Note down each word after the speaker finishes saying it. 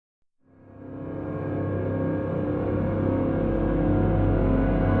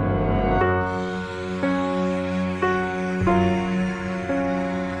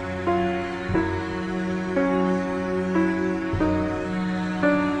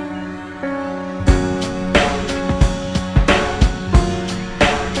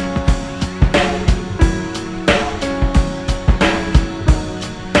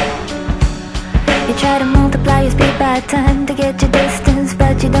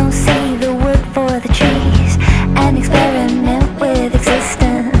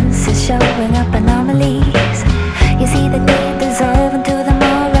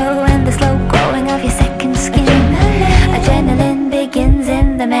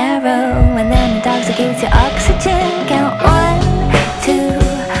narrow, and then intoxicates your oxygen. Count 1, 2,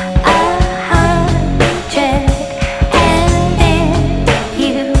 100, and then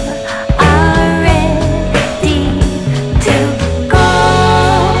you are ready to go.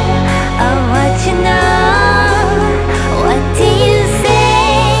 Oh, what you know? What do you say?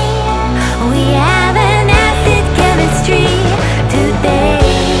 We have an acid chemistry today.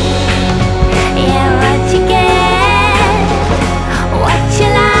 Yeah, what you get, what you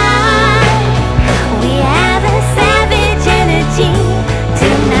like. We have a savage energy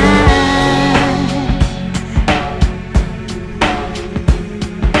tonight.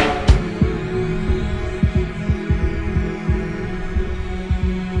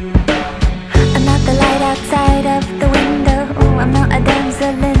 I'm not the light outside of the window. I'm not a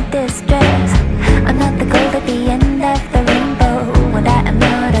damsel in distress. I'm not the gold at the end of the rainbow, and I am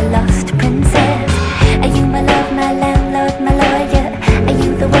not a lost princess. Are you my love, my landlord, my lawyer? Are you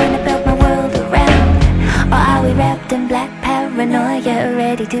the one that built my world around? Or are we wrapped in black paranoia,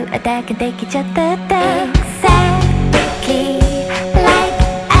 ready to attack and take each other down?